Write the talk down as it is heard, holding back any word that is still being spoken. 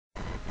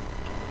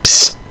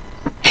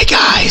Hey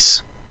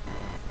guys,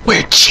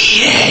 we're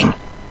cheating.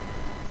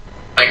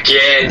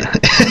 Again.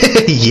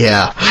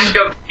 Yeah.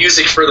 Backup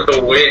music for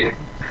the win.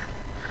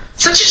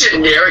 Such a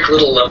generic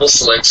little level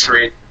select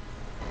screen.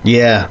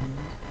 Yeah.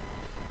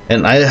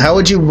 And how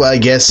would you, I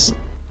guess,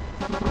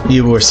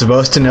 you were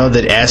supposed to know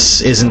that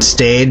S isn't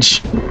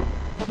stage?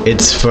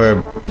 It's for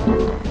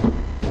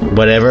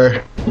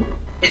whatever?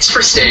 It's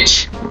for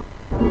stage.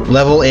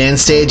 Level and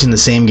stage in the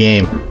same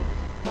game.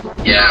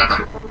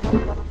 Yeah.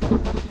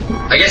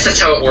 I guess that's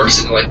how it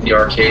works in, like, the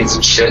arcades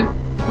and shit.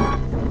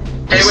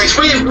 Anyways,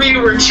 we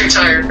were too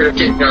tired of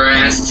getting our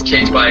asses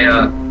kicked by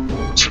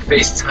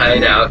Two-Faced's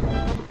hideout.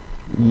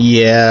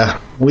 Yeah,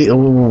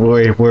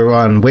 we're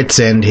on wit's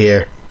end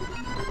here.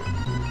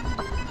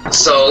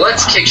 So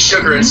let's kick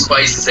Sugar and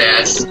Spice's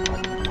ass.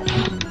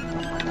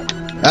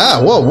 Ah,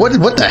 whoa,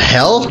 what the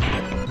hell?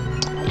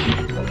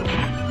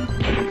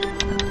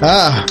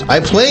 Ah, I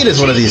played as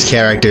one of these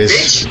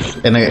characters,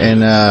 and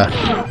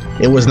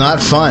it was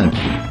not fun.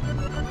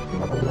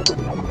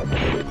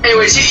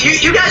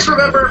 Anyways, you guys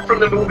remember from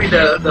the movie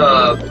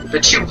the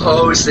two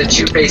hoes that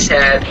Two-Face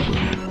had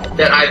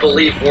that I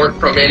believe weren't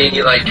from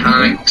any, like,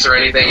 comics or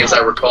anything, as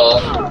I recall?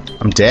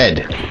 I'm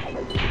dead.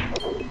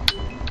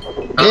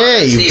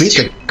 Yeah, you beat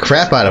the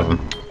crap out of him.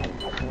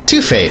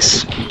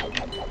 Two-Face.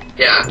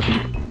 Yeah.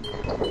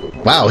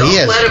 Wow,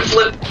 Don't let him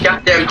flip the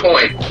goddamn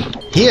coin.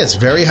 He has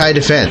very high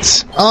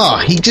defense. Oh,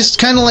 he just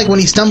kind of like when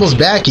he stumbles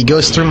back, he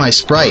goes through my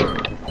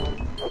sprite.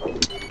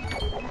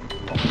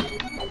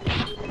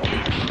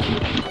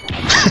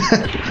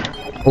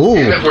 Ooh.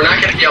 We're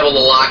not going to be able to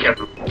lock him.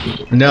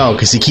 No,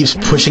 because he keeps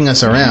pushing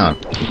us around.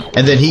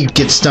 And then he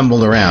gets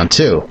stumbled around,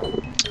 too.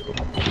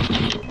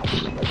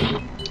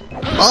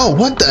 Oh,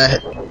 what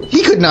the...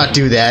 He could not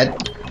do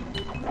that.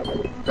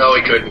 No,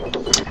 he couldn't.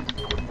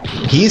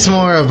 He's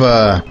more of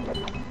a...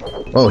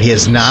 Oh, he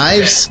has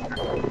knives?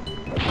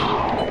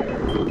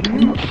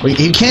 Wait,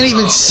 you can't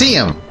even see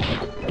him.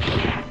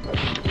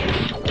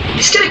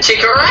 He's going to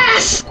kick our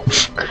ass!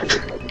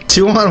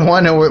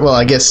 2-on-1, well,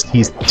 I guess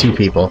he's two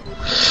people.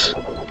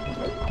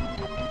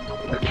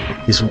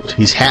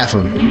 He's half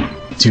of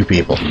two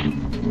people.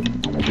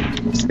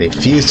 So they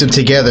fused him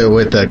together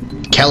with a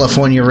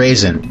California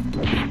raisin.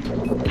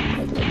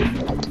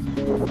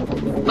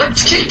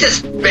 Let's kick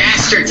this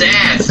bastard's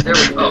ass! There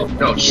we go. Oh,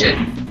 no, shit.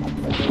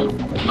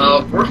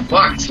 We're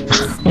fucked.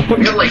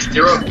 We got like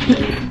 0...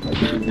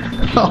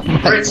 Oh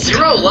we're at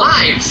 0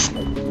 lives!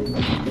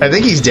 I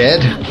think he's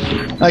dead.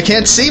 I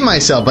can't see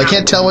myself. I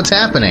can't tell what's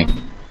happening.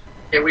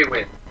 Okay, we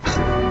win.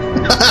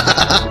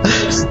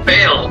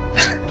 Fail.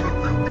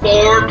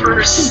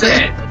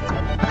 4%.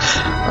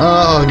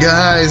 Oh,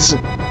 guys.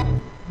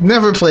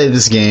 Never play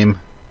this game.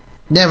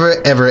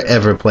 Never, ever,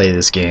 ever play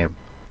this game.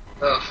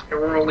 Ugh, and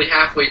we're only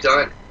halfway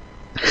done.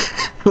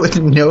 With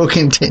no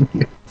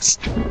continues.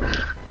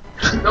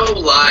 No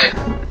live.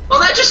 Well,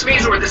 that just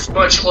means we're this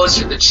much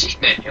closer to the cheat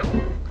menu.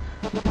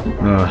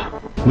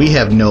 We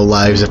have no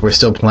lives if we're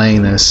still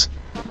playing this.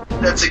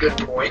 That's a good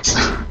point.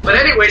 But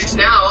anyways,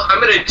 now I'm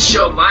going to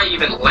show my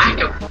even lack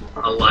of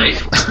a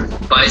life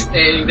by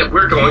saying that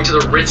we're going to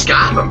the Ritz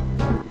Gotham,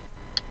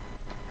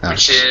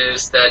 which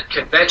is that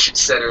convention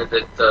center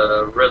that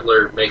the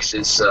Riddler makes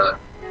his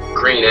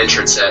green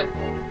entrance at.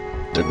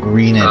 The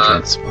green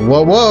entrance.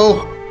 Whoa,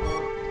 whoa!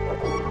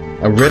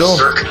 A riddle?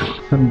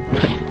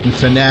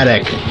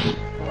 Fanatic.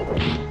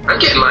 I'm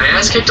getting my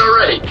ass kicked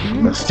already.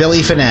 The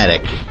Philly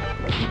Fanatic.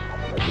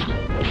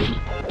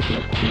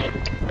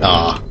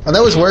 Aw, oh,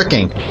 that was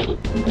working.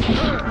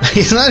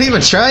 He's not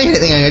even trying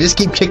anything, I just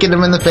keep kicking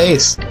him in the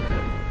face.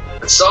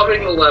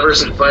 Solving the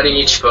levers and fighting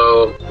each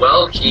foe,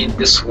 well heed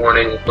this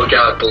warning, look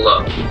out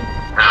below.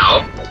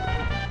 Ow.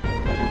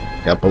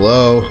 Got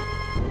below.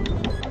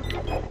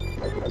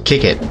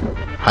 Kick it.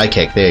 High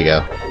kick, there you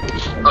go.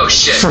 Oh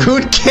shit.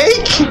 Fruit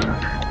cake?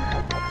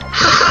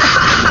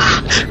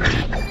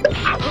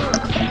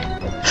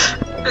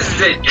 This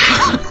is it.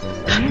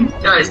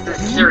 Guys,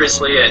 this is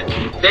seriously it.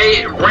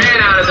 They ran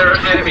out of their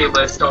enemy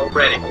list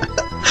already.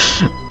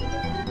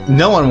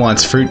 No one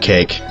wants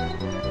fruitcake.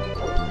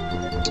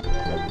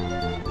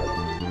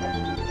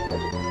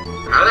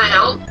 How the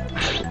hell?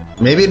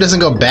 Maybe it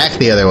doesn't go back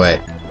the other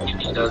way.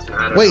 It doesn't,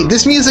 I don't Wait, know.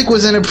 this music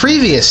was in a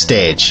previous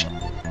stage.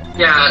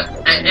 Yeah,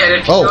 and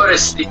if you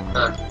notice the...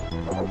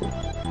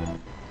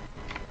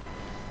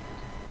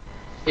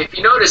 if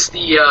you notice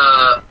the,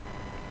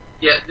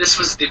 yeah, this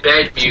was the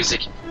bad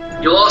music.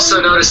 You'll also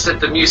notice that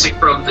the music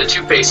from the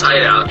Two-Face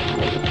hideout.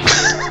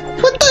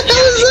 What the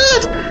hell is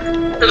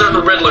that? They're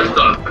the Riddler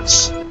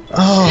thumbs.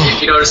 Oh.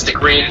 If you notice the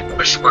green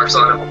question marks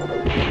on them.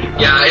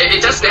 Yeah,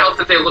 it doesn't help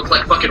that they look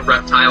like fucking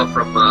Reptile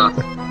from,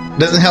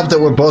 Doesn't help that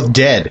we're both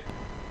dead.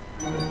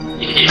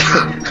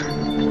 Yeah.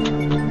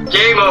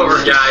 Game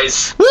over,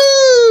 guys.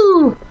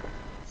 Woo!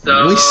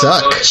 So, we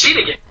suck. Cheat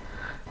again.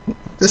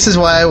 This is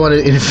why I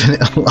wanted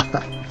infinite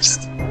lives.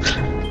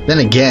 Then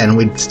again,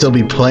 we'd still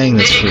be playing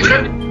this.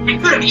 It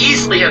could have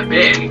easily have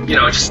been, you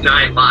know, just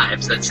 9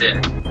 lives, that's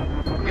it.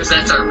 Because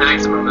that's our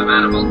maximum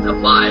amount of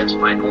lives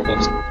by normal.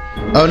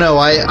 Oh no,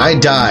 I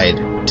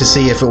died to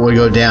see if it would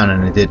go down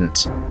and it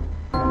didn't.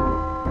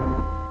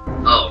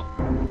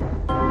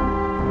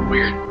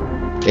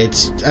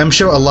 I'm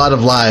sure a lot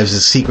of lives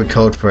is secret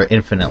code for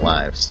infinite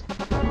lives.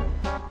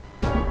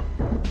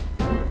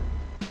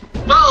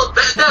 Well,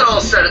 that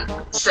all said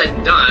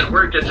and done,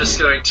 we're just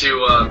going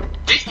to,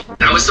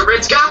 that was the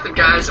Ritz Gotham,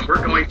 guys, and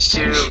we're going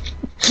to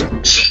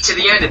cheat to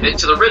the end of it,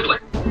 to the Riddler.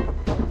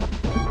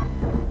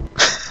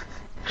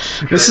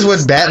 This is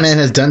what Batman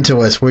has done to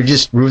us. We're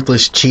just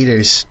ruthless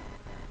cheaters.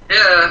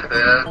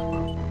 Yeah.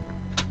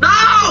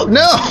 No!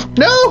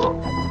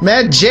 No!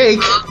 Mad Jake!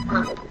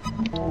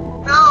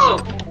 No!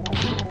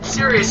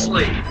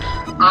 Seriously.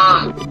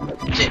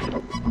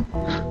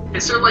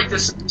 Is there like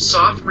this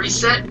soft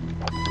reset?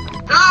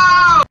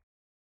 No!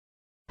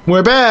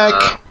 We're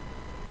back!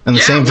 In the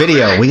same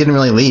video. Back. We didn't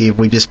really leave,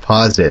 we just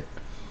paused it.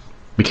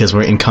 Because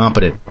we're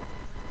incompetent.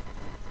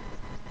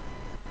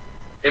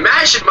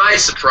 Imagine my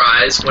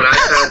surprise when I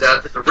found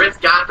out that the Ritz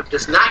Gotham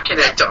does not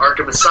connect to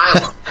Arkham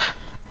Asylum.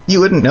 You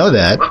wouldn't know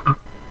that.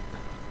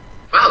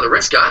 Wow, the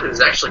Ritz Gotham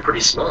is actually pretty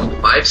small.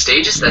 5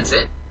 stages, that's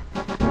it.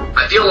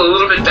 I feel a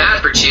little bit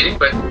bad for cheating,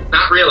 but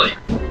not really.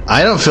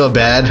 I don't feel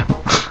bad.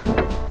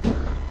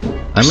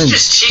 We should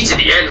just cheat to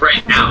the end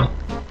right now.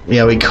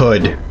 Yeah, we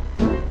could.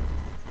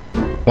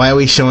 Why are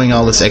we showing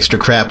all this extra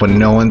crap when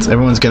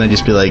everyone's gonna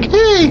just be like,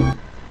 hey,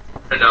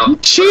 No.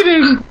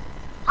 cheating!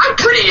 I'm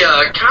pretty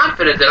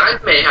confident that I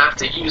may have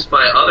to use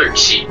my other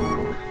cheat.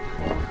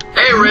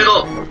 Hey,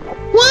 Riddle.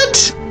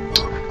 What?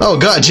 Oh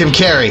god, Jim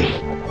Carrey.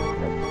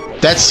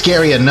 That's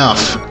scary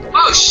enough.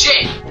 Oh,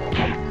 shit.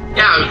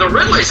 Yeah, the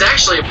Riddler's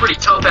actually a pretty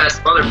tough-ass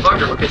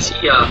motherfucker because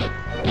he,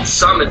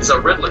 summons a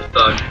Riddler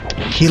thug.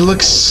 He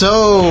looks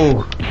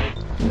so...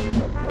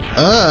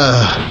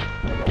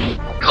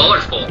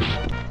 Colorful.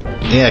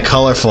 Yeah,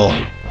 colorful.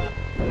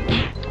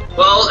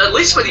 Well, at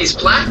least with these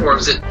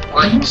platforms, it,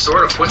 like,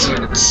 sort of puts him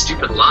into this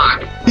stupid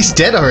lock. He's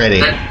dead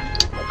already.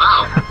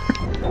 Wow.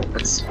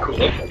 That's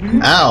cool.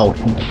 Ow.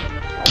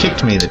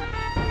 Kicked me.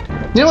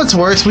 You know what's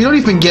worse? We don't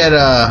even get,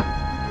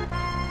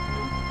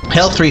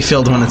 health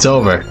refilled when it's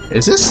over.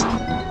 Is this? Do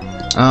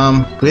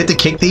we have to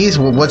kick these?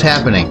 What's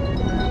happening?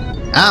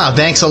 Ah,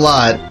 thanks a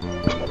lot.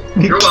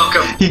 You're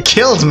welcome. You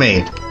killed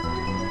me.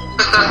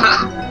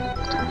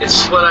 It's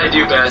just what I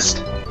do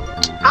best.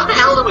 How the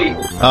hell do we...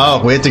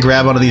 Oh, we have to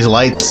grab one of these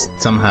lights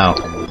somehow.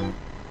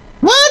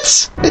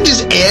 What? It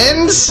just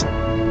ends?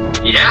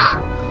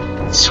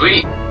 Yeah.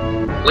 Sweet.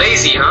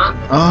 Lazy, huh?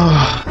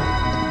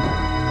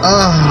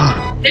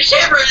 They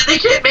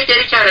can't make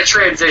any kind of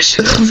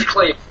transition. That's the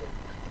claim.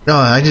 Oh,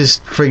 I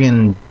just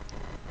friggin...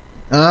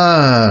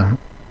 I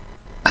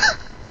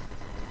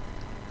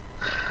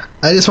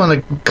just want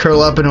to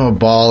curl up into a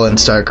ball and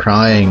start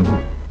crying.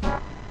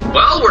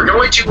 Well, we're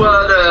going to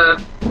the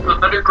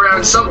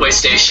underground subway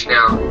station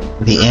now.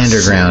 The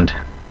underground.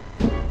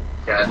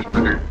 Yeah,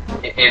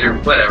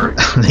 whatever.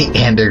 The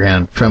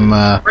underground from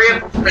Bring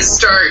it to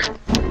start.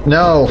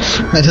 No,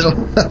 I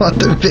want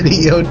the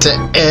video to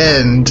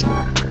end.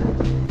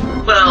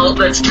 Well,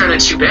 that's kind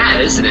of too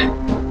bad, isn't it?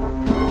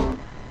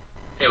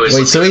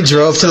 Wait, so he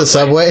drove to the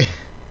subway?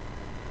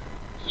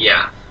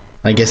 Yeah.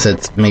 I guess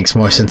that makes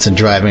more sense than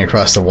driving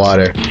across the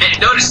water. And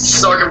notice this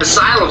is Arkham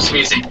Asylum's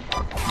music.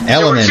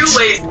 Elements. Too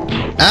late.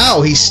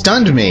 Ow, he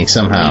stunned me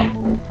somehow.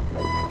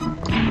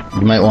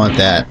 You might want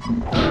that.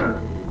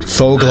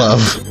 Faux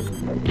glove.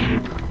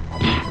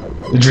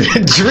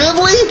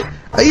 Dribbly?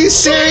 Are you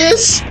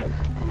serious?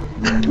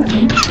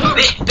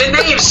 The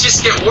names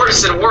just get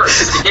worse and worse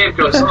as the game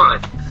goes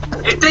on.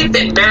 You'd think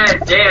that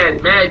Mad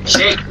Dan, Mad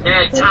Jake,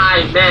 Mad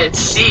Ty, Mad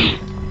C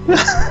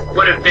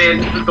would have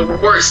been the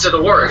worst of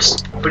the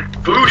worst. But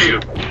Voodoo.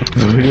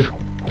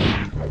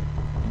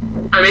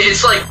 I mean,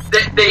 it's like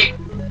they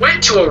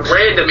went to a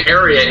random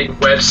area in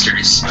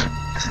Webster's.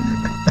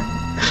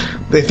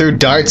 They threw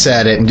darts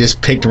at it and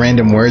just picked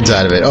random words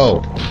out of it.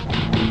 Oh.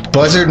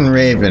 Buzzard and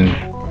Raven.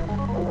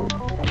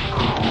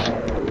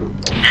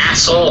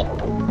 Asshole.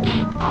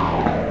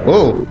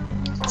 Whoa.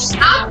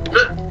 Stop.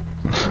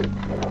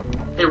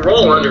 They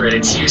roll under it.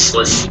 It's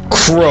useless.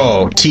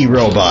 Crow.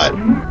 T-Robot.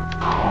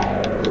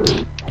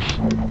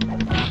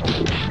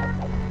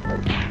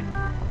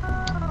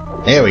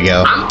 There we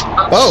go.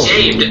 I'm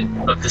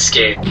ashamed of this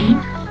game.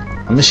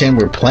 I'm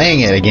ashamed we're playing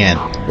it again.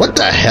 What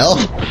the hell?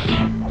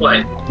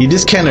 What? You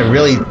just kind of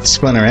really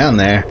spun around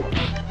there.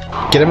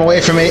 Get him away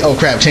from me. Oh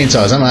crap,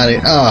 chainsaws. I'm out of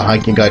here. Oh, I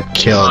got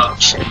killed. Oh,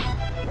 shit.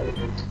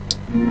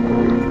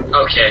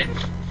 Okay.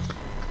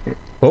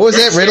 What was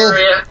that riddle?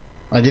 Area,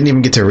 I didn't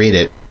even get to read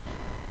it.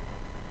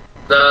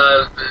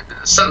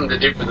 something to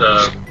do with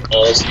the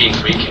balls being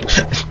weak.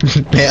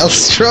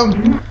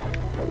 Maelstrom?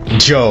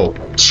 Joe.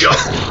 Joe.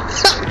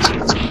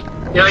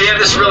 You know, you have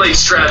this really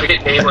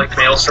extravagant name like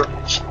Maelstrom.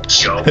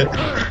 Joe.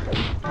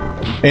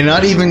 And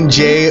not even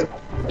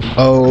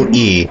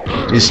J-O-E.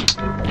 Just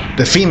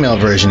the female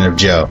version of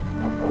Joe.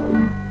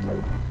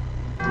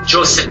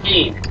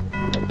 Josephine.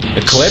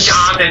 Eclipse?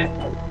 Shaman.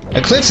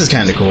 Eclipse is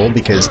kind of cool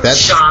because that's...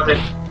 Shaman.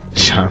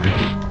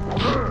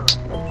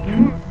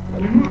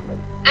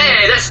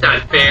 Hey, that's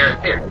not fair.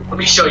 Here, let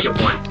me show you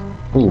one.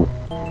 Ooh.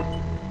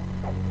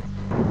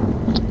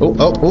 Oh.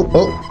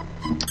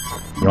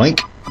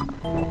 Yoink.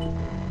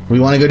 We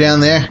want to go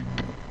down there?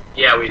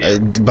 Yeah, we do.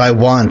 By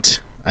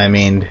want, I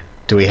mean,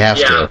 do we have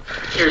to?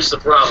 Here's the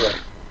problem.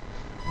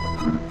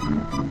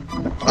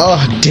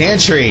 Oh,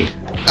 Dantry!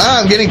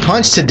 Ah, I'm getting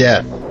punched to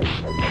death.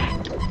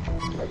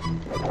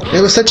 It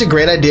was such a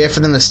great idea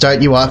for them to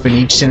start you off in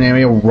each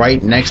scenario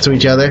right next to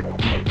each other.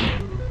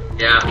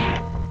 Yeah.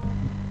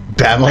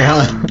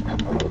 Babylon.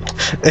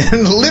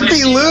 And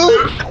Lippy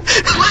Lou!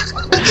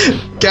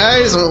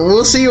 Guys,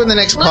 we'll see you in the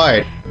next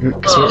part.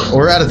 'Cause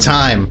we're out of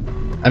time.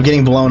 I'm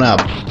getting blown up.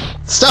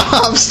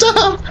 Stop!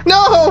 Stop!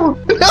 No!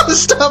 No!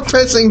 Stop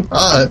pressing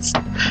pause!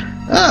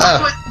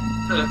 Ah.